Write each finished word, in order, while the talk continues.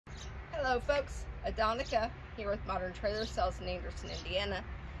Hello folks, Adonica here with Modern Trailer Sales in Anderson, Indiana.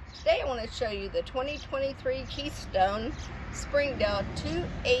 Today I want to show you the 2023 Keystone Springdale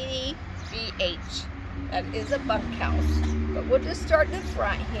 280 BH. That is a bunkhouse, but we'll just start in the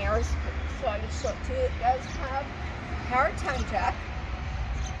front here so I can show it to you. It does have power time jack.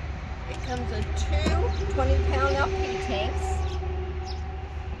 It comes with two 20-pound LP tanks.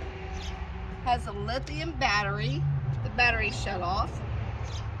 Has a lithium battery. The battery shut off.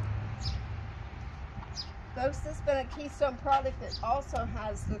 Folks, this has been a Keystone product that also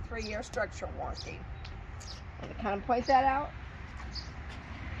has the 3-year structural warranty. I'm going to kind of point that out.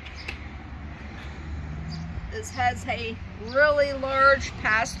 This has a really large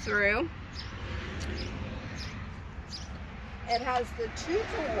pass-through. It has the 2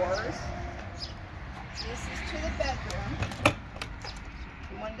 doors. This is to the bedroom. If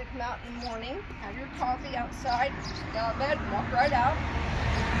you wanted to come out in the morning, have your coffee outside, get out of bed, walk right out.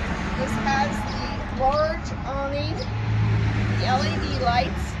 This has the large awning, the LED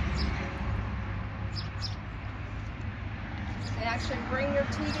lights. You can actually bring your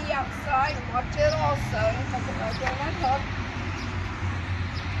TV outside and watch it also. If I can go on my hook.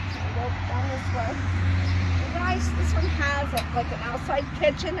 I'll go down this way. And guys, this one has like an outside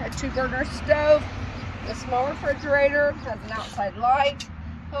kitchen, a 2-burner stove, a small refrigerator, has an outside light,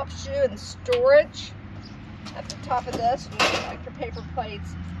 helps you in storage. At the top of this, you have like your paper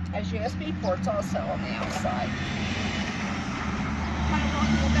plates, has USB ports also on the outside. Kind of on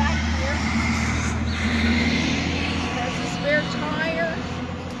the back here. There's a spare tire,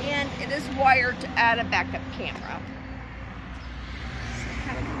 and it is wired to add a backup camera. So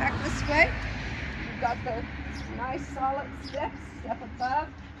kind of come back this way. You've got the nice solid steps, step above.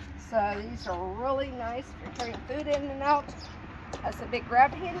 So these are really nice for carrying food in and out. Has a big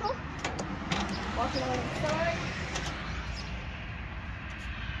grab handle. Walking on the side.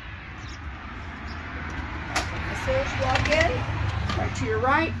 As soon as you walk in, right to your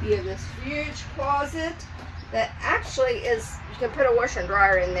right, you have this huge closet that actually is, you can put a washer and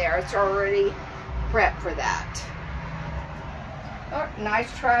dryer in there. It's already prepped for that. Oh,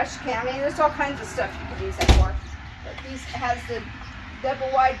 nice trash can. I mean, there's all kinds of stuff you can use that for. But these has the double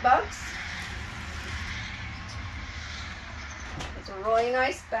wide bunks. It's a really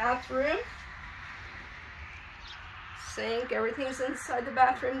nice bathroom. Sink, everything's inside the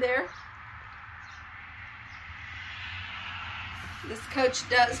bathroom there. This coach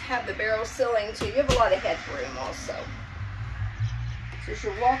does have the barrel ceiling, so you have a lot of headroom also. So as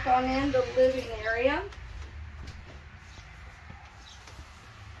you walk on in the living area,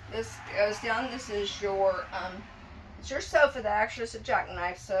 this goes down. This is your it's your sofa that actually is a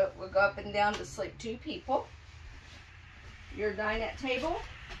jackknife, so it will go up and down to sleep 2 people. Your dinette table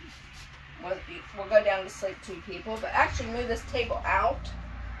will go down to sleep 2 people, but actually move this table out.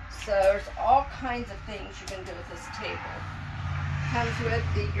 So there's all kinds of things you can do with this table. Comes with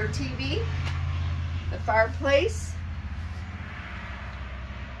your TV, the fireplace.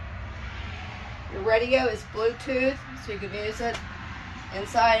 Your radio is Bluetooth, so you can use it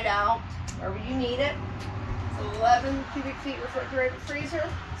inside out, wherever you need it. It's 11 cubic feet refrigerator freezer.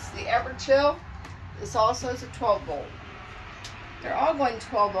 It's the Everchill. This also is a 12 volt. They're all going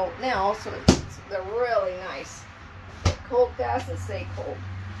 12 volt now, so they're really nice. Get cold fast and stay cold.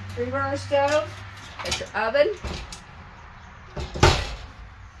 3-burner stove. There's your oven.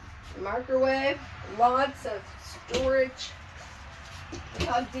 Your microwave. Lots of storage. Look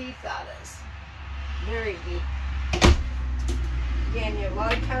how deep that is. Very deep. Again, you have a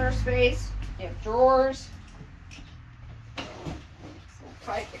lot of counter space. You have drawers. It's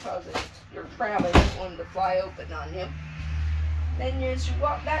tight because you're traveling. You don't want them to fly open on you. Then as you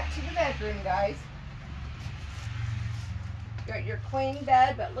walk back to the bedroom, guys, you got your queen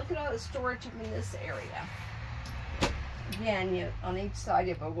bed, but look at all the storage in this area. Again, on each side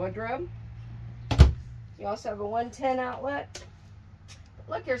you have a wardrobe. You also have a 110 outlet.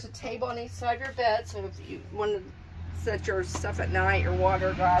 Look, there's a table on each side of your bed, so if you want to set your stuff at night, your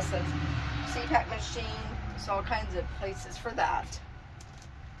water glasses, CPAP machine, there's all kinds of places for that.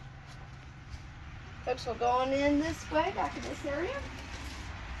 Folks, will go on in this way, back in this area.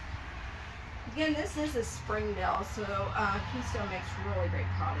 Again, this is a Springdale, so Keystone makes really great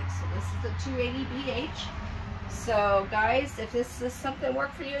products. So this is the 280 BH. So guys, if this is something that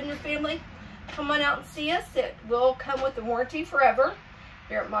works for you and your family, come on out and see us. It will come with a warranty forever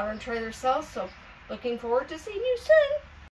here at Modern Trailer Sales. So looking forward to seeing you soon.